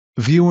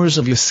Viewers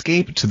of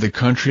Escape to the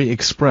Country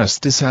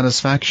expressed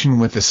dissatisfaction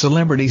with the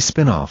celebrity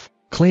spin-off,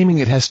 claiming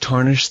it has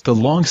tarnished the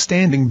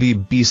long-standing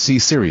BBC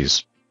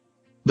series.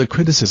 The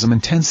criticism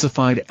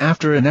intensified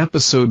after an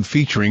episode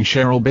featuring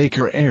Cheryl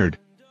Baker aired.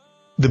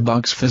 The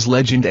box office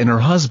legend and her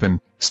husband,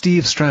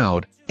 Steve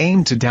Stroud,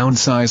 aimed to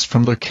downsize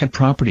from their Kent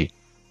property.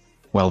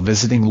 While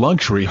visiting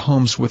luxury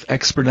homes with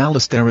expert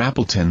Alistair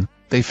Appleton,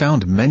 they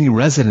found many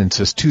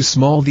residences too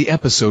small. The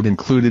episode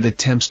included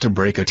attempts to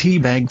break a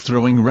teabag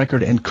throwing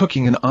record and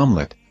cooking an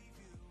omelette.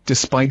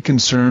 Despite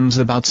concerns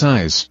about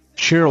size,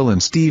 Cheryl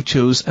and Steve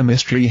chose a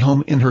mystery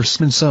home in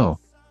Herstmonceux.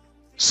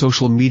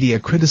 Social media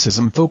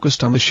criticism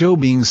focused on the show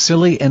being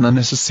silly and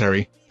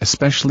unnecessary,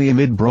 especially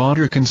amid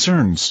broader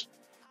concerns.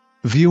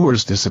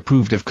 Viewers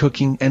disapproved of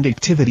cooking and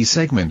activity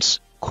segments,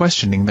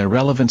 questioning their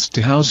relevance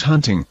to house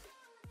hunting.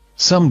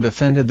 Some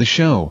defended the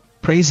show,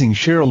 praising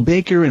Cheryl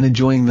Baker and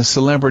enjoying the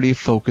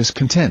celebrity-focused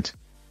content.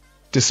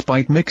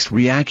 Despite mixed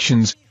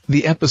reactions,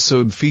 the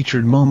episode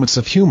featured moments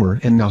of humor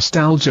and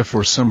nostalgia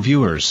for some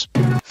viewers.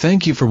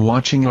 Thank you for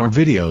watching our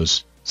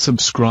videos.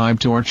 Subscribe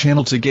to our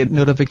channel to get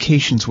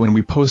notifications when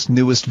we post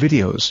newest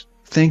videos.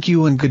 Thank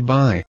you and goodbye.